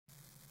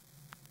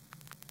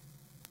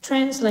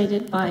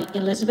Translated by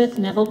Elizabeth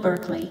Neville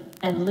Berkeley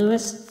and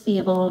Louis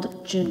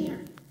Theobald, Jr.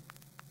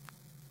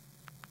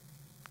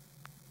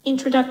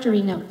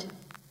 Introductory note.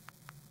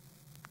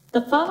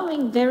 The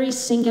following very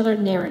singular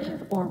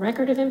narrative or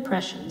record of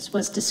impressions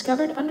was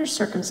discovered under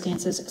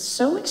circumstances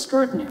so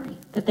extraordinary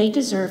that they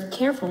deserve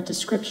careful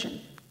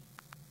description.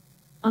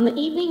 On the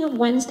evening of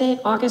Wednesday,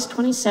 August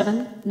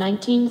 27,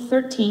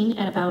 1913,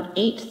 at about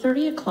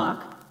 8:30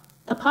 o'clock,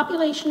 the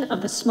population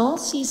of the small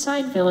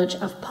seaside village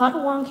of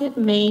Potawatomi,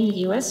 Maine,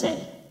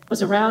 USA,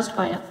 was aroused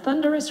by a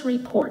thunderous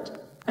report,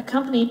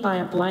 accompanied by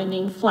a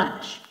blinding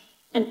flash,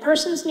 and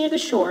persons near the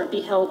shore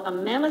beheld a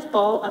mammoth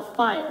ball of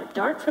fire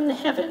dart from the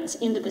heavens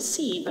into the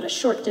sea but a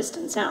short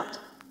distance out,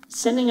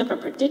 sending up a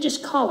prodigious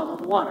column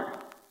of water.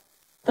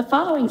 The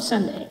following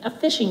Sunday, a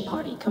fishing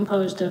party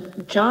composed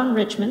of John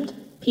Richmond,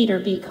 Peter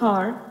B.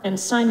 Carr, and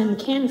Simon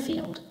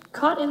Canfield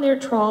caught in their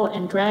trawl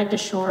and dragged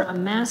ashore a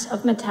mass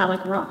of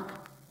metallic rock,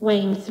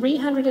 weighing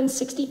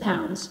 360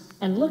 pounds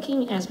and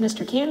looking, as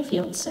Mr.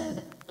 Canfield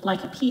said,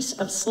 like a piece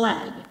of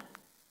slag.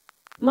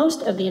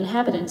 Most of the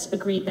inhabitants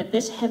agreed that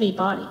this heavy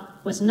body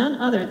was none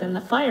other than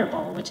the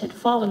fireball which had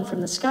fallen from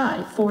the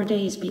sky 4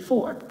 days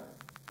before,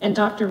 and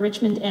Dr.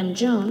 Richmond M.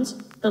 Jones,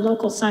 the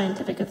local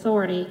scientific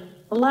authority,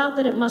 allowed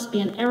that it must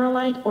be an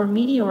aerolite or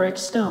meteoric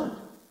stone.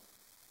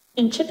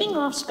 In chipping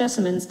off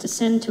specimens to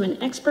send to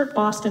an expert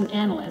Boston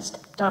analyst,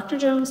 Dr.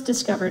 Jones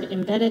discovered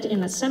embedded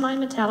in the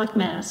semi-metallic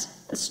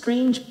mass the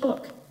strange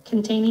book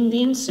containing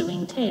the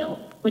ensuing tale,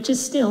 which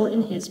is still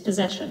in his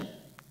possession.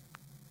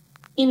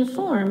 In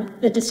form,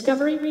 the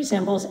discovery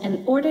resembles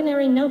an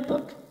ordinary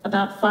notebook,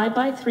 about 5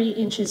 by 3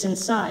 inches in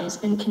size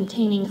and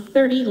containing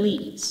 30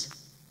 leaves.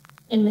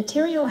 In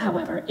material,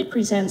 however, it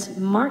presents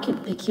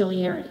marked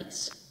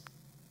peculiarities.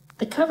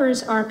 The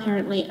covers are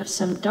apparently of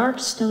some dark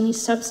stony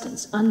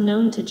substance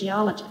unknown to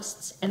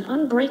geologists and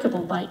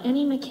unbreakable by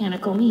any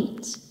mechanical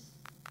means.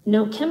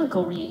 No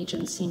chemical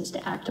reagent seems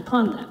to act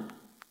upon them.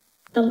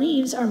 The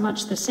leaves are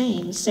much the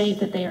same, save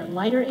that they are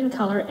lighter in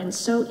color and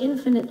so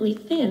infinitely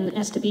thin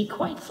as to be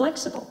quite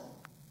flexible.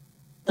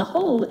 The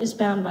whole is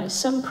bound by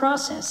some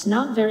process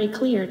not very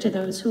clear to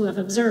those who have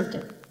observed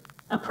it,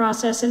 a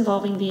process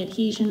involving the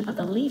adhesion of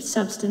the leaf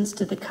substance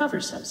to the cover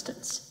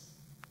substance.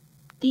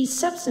 These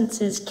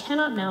substances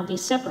cannot now be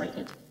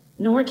separated,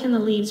 nor can the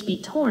leaves be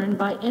torn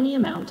by any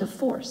amount of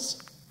force.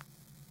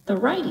 The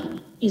writing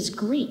is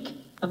Greek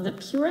of the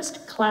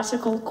purest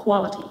classical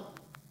quality,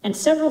 and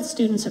several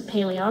students of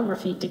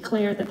paleography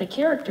declare that the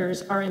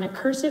characters are in a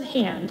cursive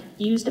hand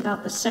used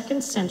about the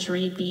 2nd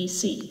century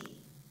BC.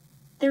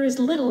 There is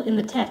little in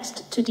the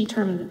text to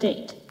determine the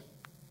date.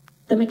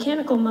 The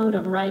mechanical mode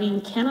of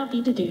writing cannot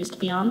be deduced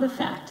beyond the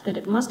fact that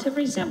it must have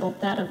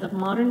resembled that of the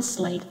modern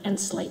slate and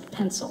slate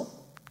pencil.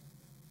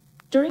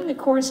 During the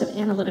course of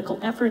analytical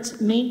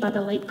efforts made by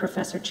the late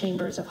Professor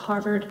Chambers of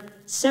Harvard,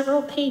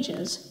 several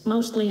pages,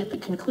 mostly at the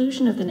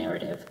conclusion of the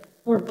narrative,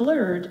 were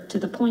blurred to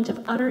the point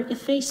of utter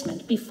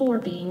effacement before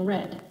being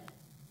read,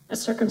 a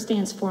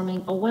circumstance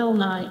forming a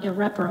well-nigh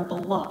irreparable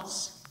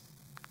loss.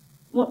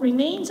 What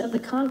remains of the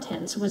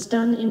contents was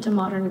done into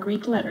modern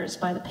Greek letters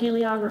by the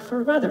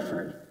paleographer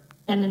Rutherford,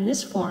 and in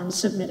this form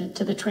submitted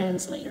to the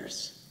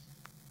translators.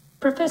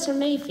 Professor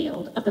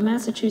Mayfield of the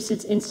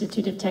Massachusetts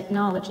Institute of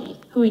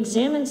Technology, who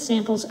examined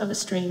samples of a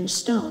strange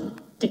stone,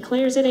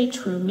 declares it a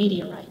true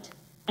meteorite,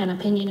 an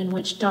opinion in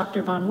which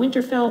Dr. von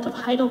Winterfeld of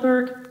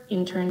Heidelberg,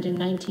 interned in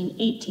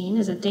 1918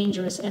 as a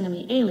dangerous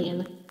enemy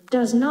alien,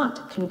 does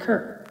not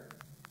concur.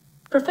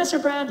 Professor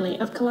Bradley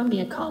of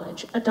Columbia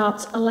College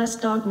adopts a less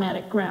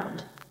dogmatic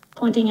ground,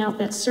 pointing out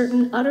that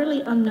certain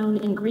utterly unknown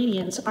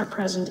ingredients are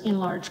present in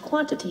large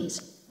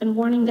quantities, and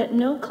warning that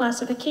no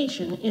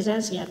classification is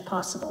as yet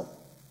possible.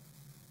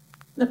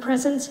 The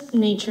presence,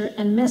 nature,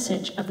 and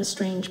message of the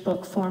strange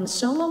book form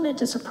so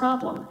momentous a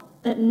problem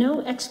that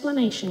no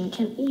explanation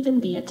can even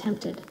be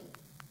attempted.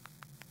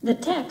 The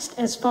text,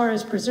 as far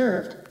as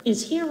preserved,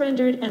 is here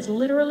rendered as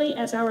literally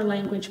as our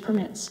language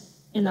permits,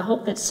 in the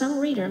hope that some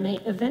reader may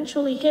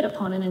eventually hit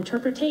upon an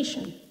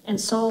interpretation and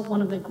solve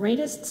one of the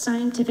greatest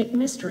scientific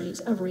mysteries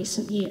of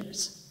recent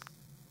years.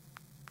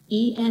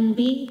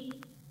 E.N.B.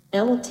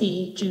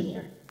 L.T.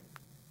 Jr.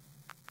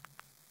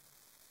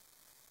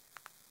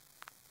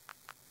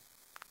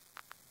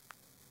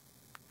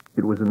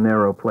 It was a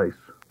narrow place,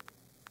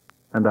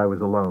 and I was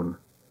alone.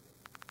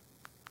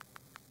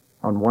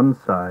 On one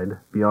side,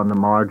 beyond the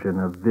margin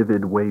of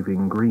vivid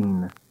waving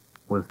green,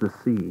 was the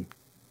sea,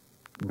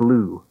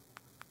 blue,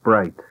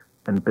 bright,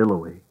 and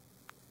billowy,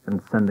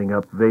 and sending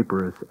up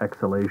vaporous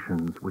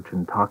exhalations which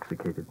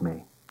intoxicated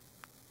me.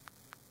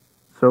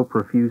 So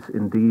profuse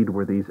indeed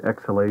were these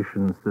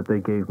exhalations that they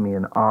gave me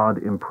an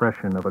odd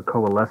impression of a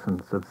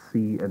coalescence of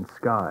sea and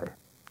sky,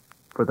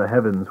 for the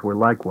heavens were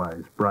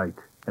likewise bright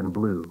and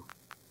blue.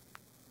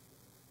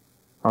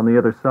 On the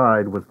other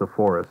side was the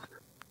forest,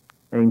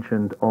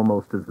 ancient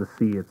almost as the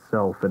sea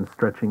itself and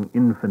stretching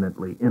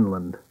infinitely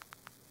inland.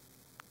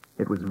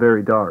 It was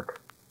very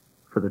dark,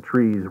 for the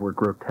trees were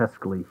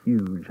grotesquely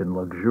huge and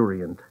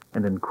luxuriant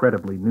and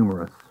incredibly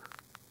numerous.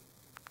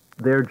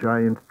 Their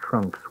giant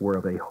trunks were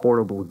of a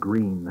horrible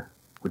green,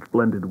 which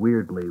blended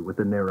weirdly with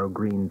the narrow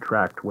green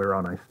tract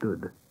whereon I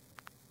stood.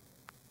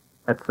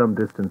 At some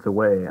distance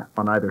away,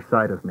 on either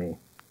side of me,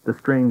 the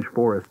strange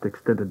forest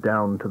extended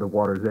down to the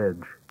water's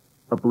edge,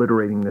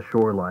 obliterating the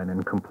shoreline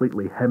and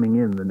completely hemming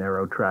in the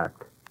narrow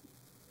tract.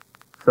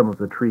 Some of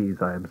the trees,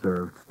 I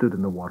observed, stood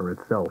in the water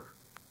itself,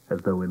 as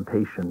though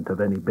impatient of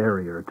any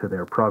barrier to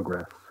their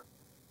progress.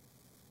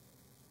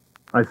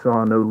 I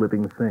saw no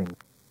living thing,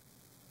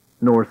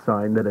 nor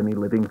sign that any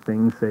living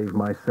thing save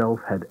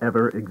myself had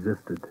ever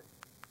existed.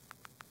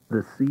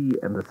 The sea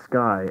and the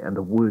sky and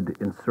the wood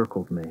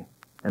encircled me,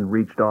 and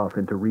reached off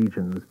into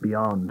regions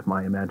beyond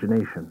my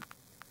imagination.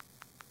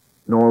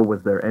 Nor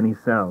was there any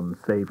sound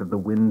save of the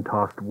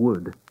wind-tossed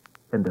wood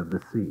and of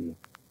the sea.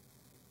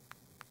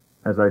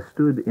 As I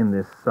stood in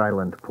this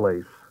silent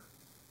place,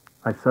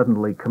 I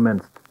suddenly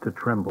commenced to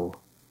tremble,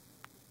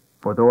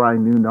 for though I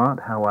knew not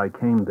how I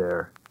came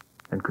there,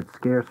 and could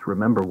scarce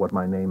remember what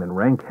my name and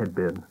rank had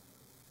been,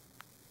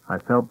 I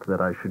felt that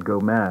I should go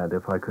mad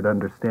if I could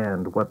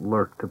understand what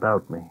lurked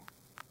about me.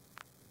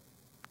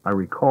 I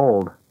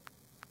recalled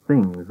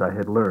things I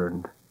had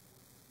learned,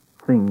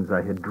 things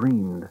I had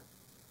dreamed,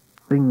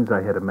 things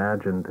I had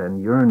imagined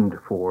and yearned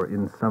for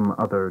in some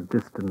other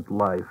distant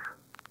life.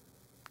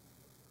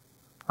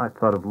 I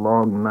thought of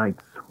long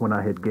nights when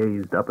I had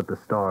gazed up at the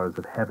stars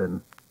of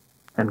heaven,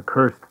 and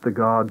cursed the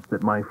gods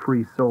that my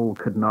free soul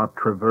could not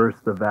traverse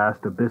the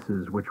vast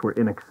abysses which were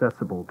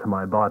inaccessible to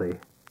my body.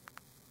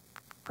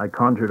 I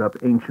conjured up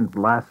ancient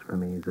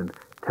blasphemies and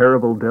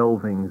terrible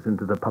delvings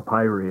into the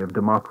papyri of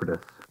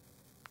Democritus.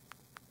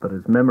 But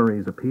as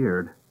memories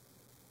appeared,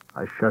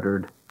 I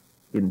shuddered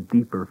in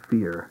deeper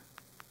fear,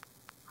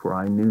 for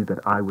I knew that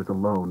I was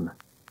alone,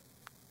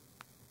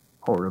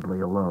 horribly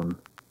alone.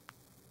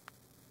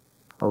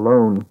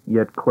 Alone,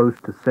 yet close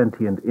to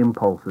sentient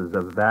impulses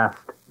of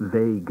vast,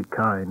 vague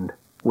kind,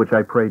 which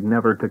I prayed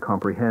never to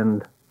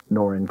comprehend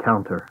nor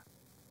encounter.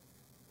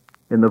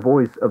 In the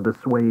voice of the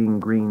swaying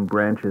green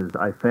branches,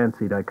 I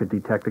fancied I could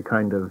detect a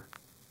kind of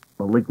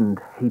malignant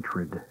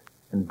hatred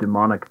and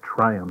demonic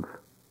triumph.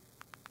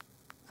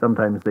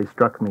 Sometimes they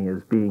struck me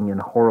as being in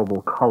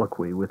horrible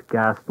colloquy with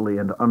ghastly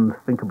and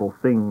unthinkable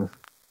things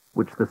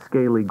which the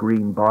scaly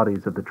green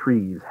bodies of the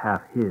trees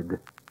half hid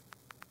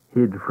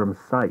from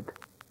sight,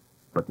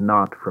 but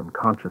not from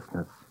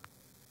consciousness.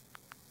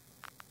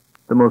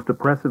 The most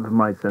oppressive of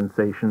my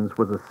sensations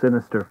was a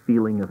sinister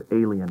feeling of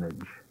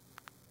alienage.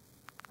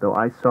 Though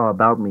I saw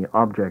about me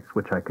objects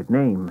which I could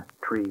name,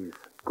 trees,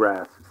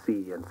 grass,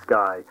 sea, and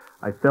sky,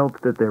 I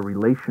felt that their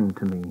relation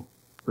to me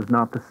was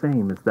not the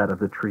same as that of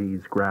the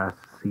trees, grass,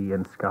 sea,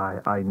 and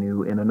sky I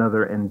knew in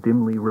another and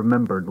dimly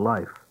remembered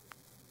life.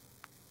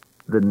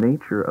 The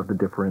nature of the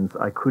difference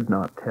I could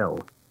not tell,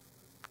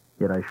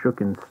 yet I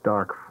shook in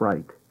stark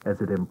fright as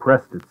it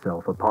impressed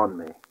itself upon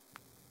me.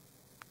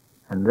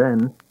 And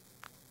then,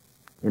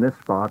 in a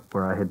spot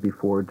where I had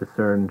before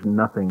discerned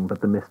nothing but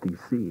the misty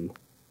sea,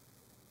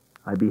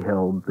 I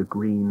beheld the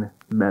Green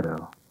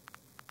Meadow,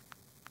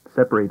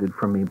 separated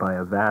from me by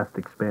a vast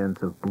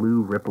expanse of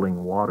blue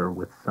rippling water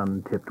with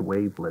sun-tipped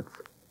wavelets,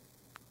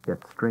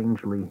 yet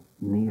strangely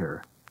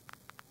near.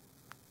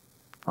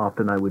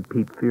 Often I would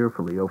peep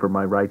fearfully over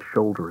my right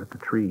shoulder at the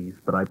trees,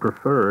 but I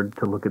preferred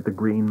to look at the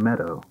Green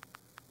Meadow,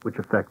 which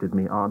affected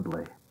me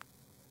oddly.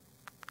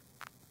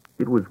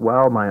 It was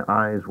while my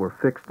eyes were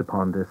fixed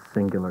upon this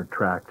singular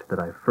tract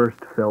that I first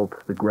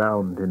felt the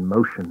ground in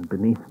motion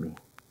beneath me,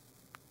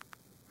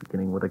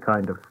 beginning with a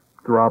kind of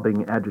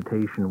throbbing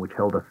agitation which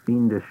held a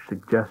fiendish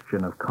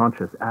suggestion of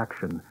conscious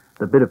action.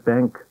 The bit of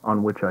bank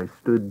on which I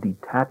stood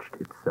detached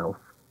itself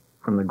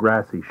from the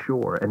grassy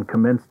shore and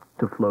commenced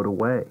to float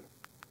away,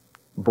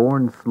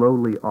 borne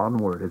slowly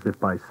onward as if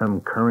by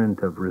some current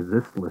of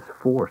resistless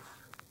force.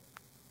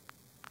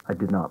 I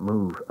did not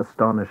move,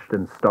 astonished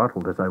and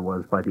startled as I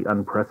was by the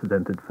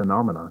unprecedented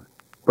phenomenon,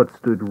 but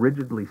stood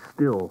rigidly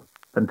still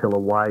until a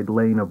wide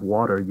lane of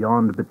water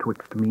yawned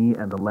betwixt me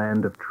and the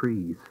land of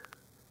trees.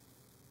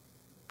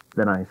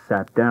 Then I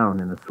sat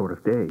down in a sort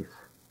of daze,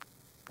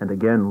 and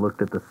again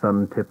looked at the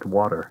sun-tipped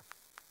water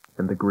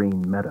and the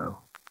Green Meadow.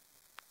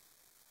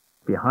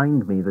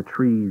 Behind me, the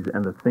trees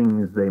and the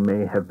things they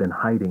may have been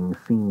hiding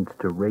seemed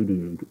to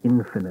radiate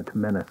infinite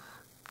menace.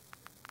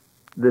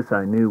 This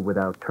I knew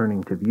without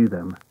turning to view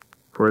them,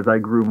 for as I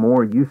grew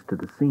more used to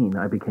the scene,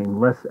 I became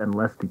less and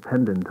less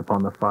dependent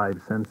upon the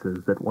five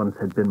senses that once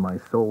had been my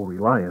sole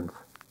reliance.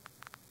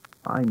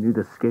 I knew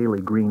the scaly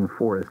green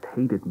forest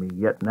hated me,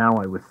 yet now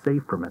I was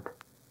safe from it,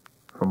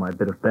 for my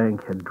bit of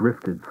bank had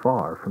drifted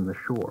far from the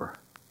shore.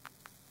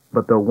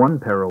 But though one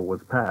peril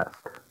was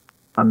past,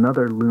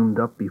 another loomed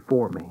up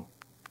before me.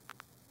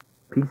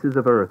 Pieces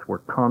of earth were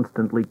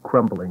constantly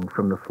crumbling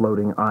from the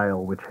floating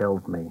isle which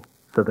held me,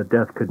 so that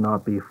death could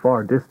not be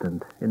far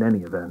distant in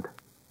any event.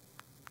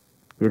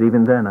 Yet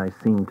even then I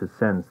seemed to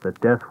sense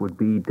that death would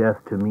be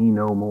death to me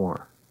no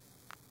more,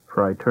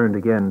 for I turned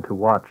again to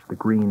watch the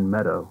Green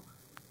Meadow,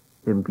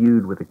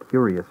 imbued with a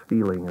curious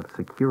feeling of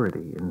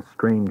security in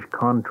strange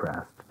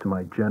contrast to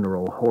my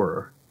general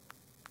horror.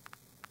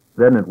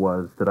 Then it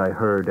was that I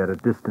heard at a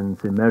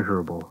distance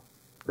immeasurable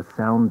the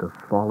sound of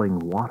falling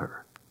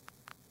water.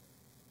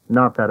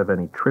 Not that of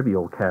any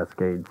trivial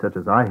cascade such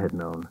as I had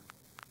known,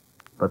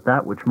 but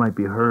that which might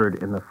be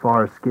heard in the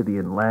far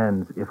Scythian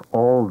lands if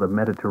all the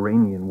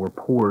Mediterranean were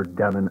poured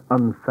down an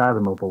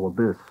unfathomable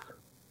abyss.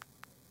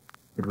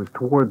 It was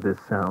toward this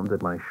sound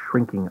that my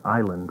shrinking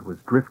island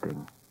was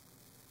drifting,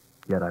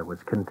 yet I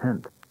was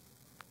content.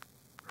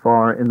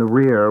 Far in the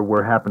rear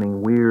were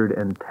happening weird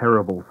and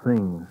terrible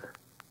things,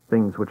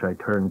 things which I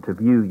turned to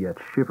view yet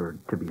shivered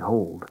to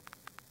behold.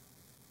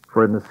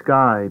 For in the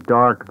sky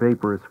dark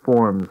vaporous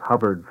forms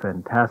hovered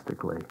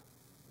fantastically,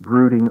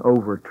 brooding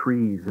over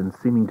trees and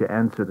seeming to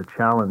answer the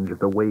challenge of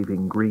the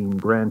waving green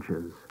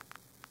branches.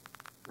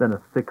 Then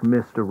a thick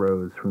mist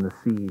arose from the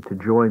sea to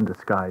join the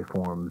sky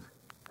forms,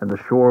 and the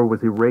shore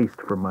was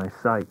erased from my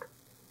sight.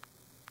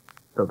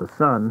 Though the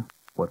sun,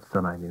 what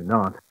sun I knew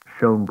not,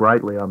 shone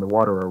brightly on the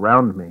water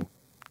around me,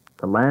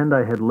 the land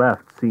I had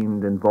left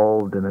seemed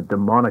involved in a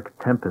demonic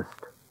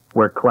tempest,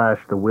 where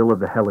clashed the will of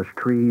the hellish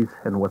trees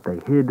and what they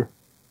hid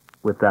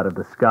with that of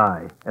the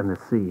sky and the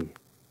sea.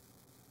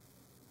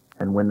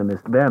 And when the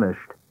mist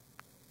vanished,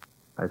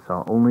 I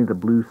saw only the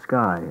blue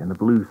sky and the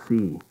blue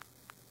sea,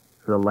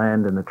 for the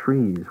land and the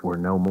trees were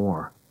no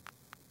more.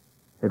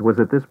 It was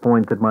at this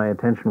point that my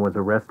attention was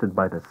arrested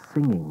by the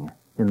singing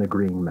in the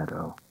Green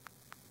Meadow.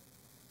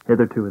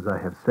 Hitherto, as I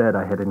have said,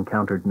 I had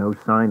encountered no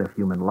sign of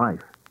human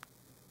life,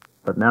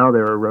 but now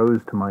there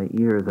arose to my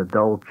ears a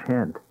dull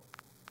chant,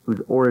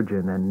 whose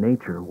origin and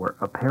nature were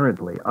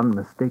apparently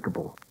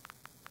unmistakable.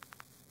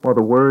 While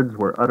the words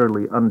were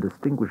utterly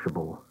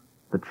undistinguishable,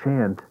 the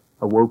chant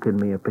awoke in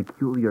me a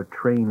peculiar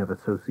train of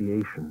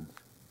associations,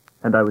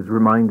 and I was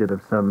reminded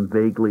of some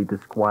vaguely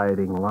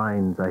disquieting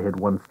lines I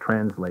had once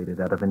translated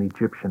out of an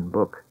Egyptian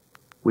book,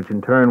 which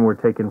in turn were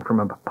taken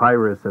from a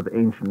papyrus of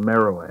ancient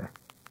Meroe.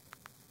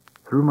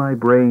 Through my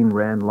brain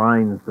ran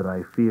lines that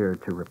I fear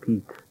to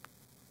repeat,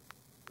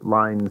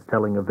 lines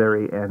telling of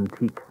very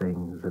antique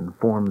things and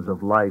forms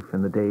of life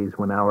in the days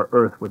when our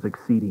earth was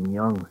exceeding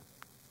young,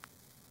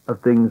 of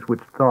things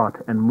which thought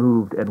and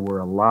moved and were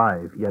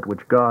alive, yet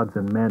which gods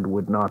and men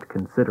would not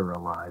consider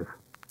alive.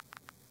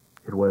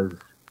 It was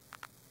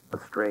a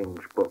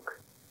strange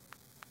book.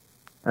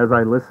 As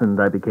I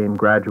listened, I became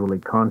gradually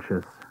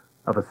conscious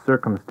of a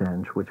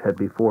circumstance which had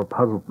before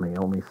puzzled me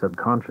only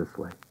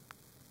subconsciously.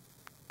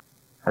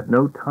 At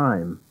no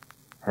time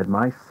had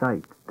my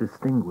sight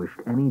distinguished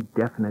any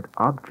definite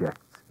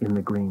objects in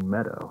the Green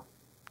Meadow,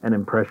 an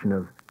impression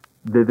of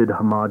vivid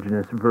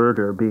homogeneous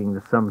verdure being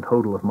the sum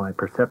total of my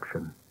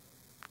perception.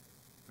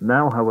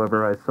 Now,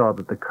 however, I saw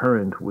that the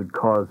current would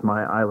cause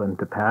my island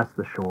to pass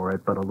the shore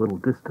at but a little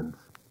distance,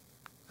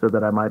 so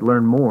that I might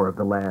learn more of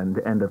the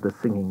land and of the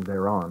singing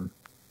thereon.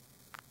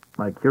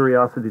 My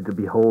curiosity to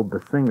behold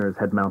the singers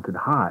had mounted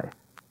high,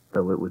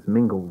 though it was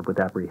mingled with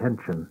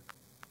apprehension.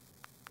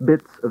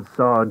 Bits of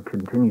sod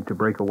continued to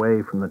break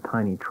away from the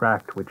tiny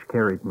tract which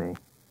carried me,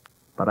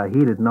 but I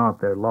heeded not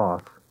their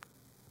loss,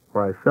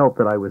 for I felt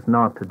that I was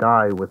not to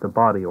die with the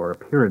body or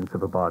appearance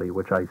of a body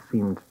which I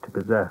seemed to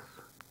possess.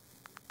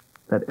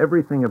 That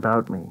everything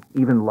about me,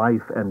 even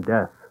life and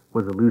death,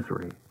 was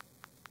illusory.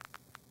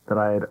 That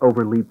I had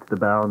overleaped the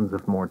bounds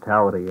of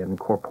mortality and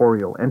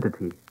corporeal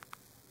entity,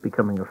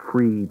 becoming a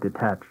free,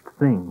 detached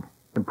thing,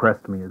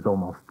 impressed me as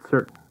almost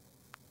certain.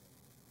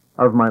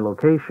 Of my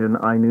location,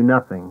 I knew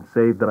nothing,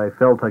 save that I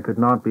felt I could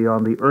not be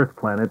on the Earth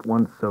planet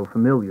once so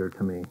familiar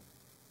to me.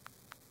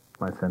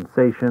 My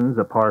sensations,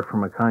 apart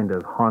from a kind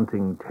of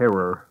haunting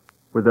terror,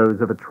 were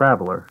those of a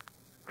traveler,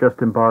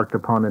 just embarked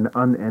upon an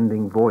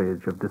unending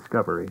voyage of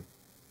discovery.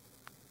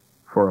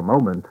 For a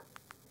moment,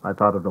 I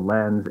thought of the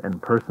lands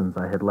and persons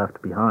I had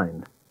left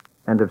behind,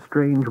 and of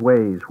strange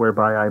ways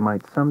whereby I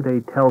might someday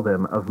tell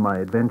them of my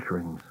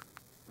adventurings,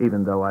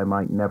 even though I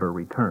might never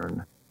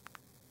return.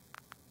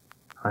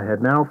 I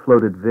had now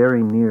floated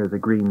very near the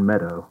Green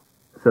Meadow,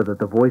 so that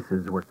the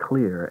voices were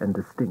clear and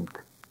distinct.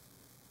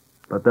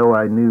 But though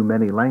I knew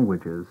many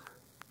languages,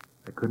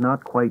 I could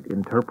not quite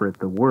interpret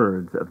the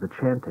words of the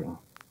chanting.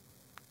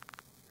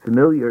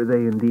 Familiar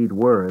they indeed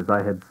were, as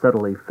I had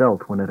subtly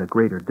felt when at a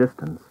greater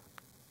distance,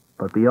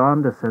 but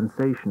beyond a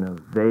sensation of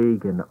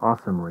vague and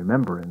awesome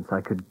remembrance,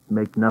 I could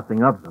make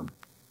nothing of them.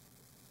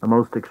 A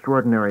most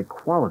extraordinary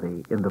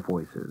quality in the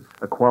voices,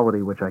 a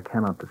quality which I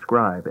cannot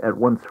describe, at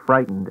once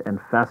frightened and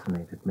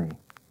fascinated me.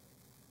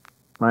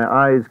 My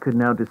eyes could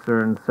now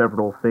discern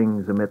several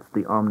things amidst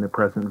the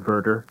omnipresent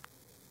verdure: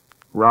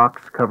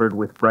 rocks covered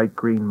with bright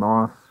green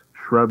moss,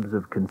 shrubs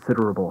of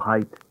considerable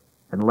height,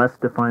 and less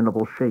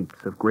definable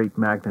shapes of great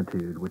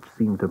magnitude which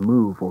seemed to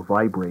move or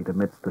vibrate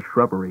amidst the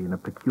shrubbery in a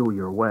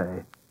peculiar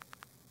way.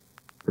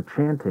 The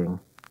chanting,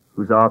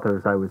 whose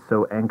authors I was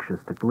so anxious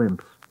to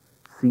glimpse,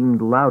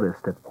 seemed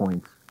loudest at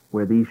points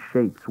where these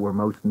shapes were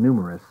most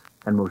numerous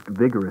and most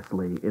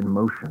vigorously in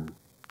motion.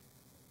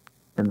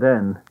 And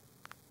then,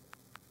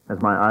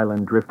 as my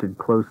island drifted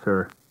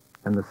closer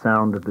and the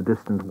sound of the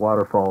distant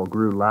waterfall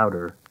grew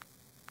louder,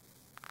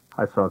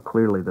 I saw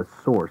clearly the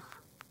source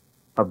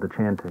of the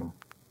chanting,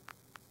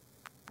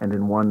 and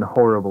in one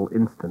horrible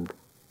instant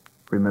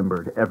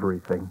remembered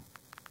everything.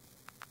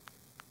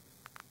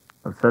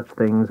 Of such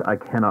things I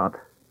cannot,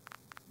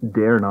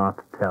 dare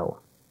not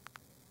tell.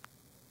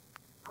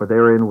 For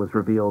therein was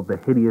revealed the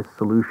hideous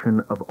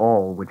solution of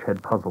all which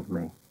had puzzled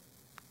me.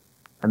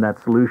 And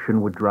that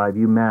solution would drive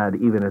you mad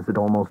even as it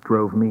almost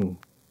drove me.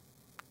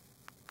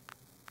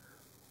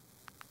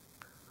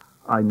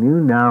 I knew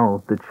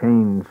now the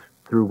change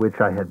through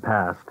which I had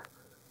passed,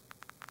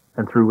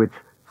 and through which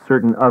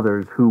certain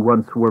others who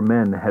once were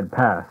men had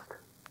passed.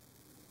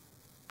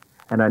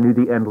 And I knew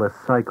the endless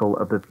cycle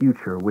of the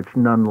future which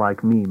none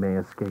like me may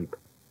escape.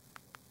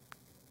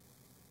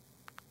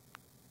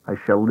 I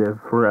shall live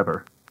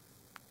forever,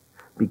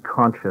 be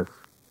conscious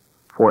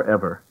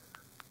forever,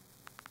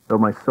 though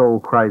my soul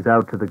cries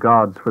out to the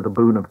gods for the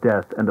boon of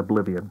death and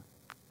oblivion.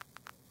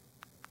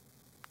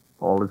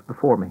 All is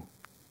before me.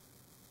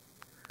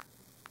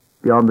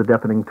 Beyond the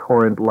deafening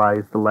torrent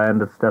lies the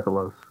land of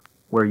Stephalos,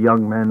 where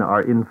young men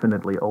are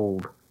infinitely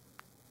old.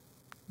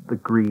 The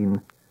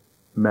Green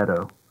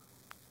Meadow.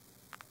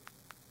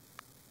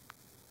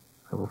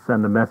 I will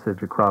send a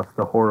message across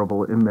the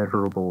horrible,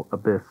 immeasurable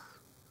abyss.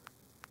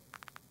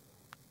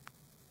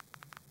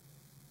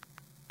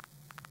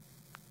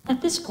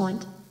 At this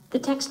point, the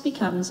text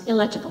becomes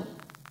illegible.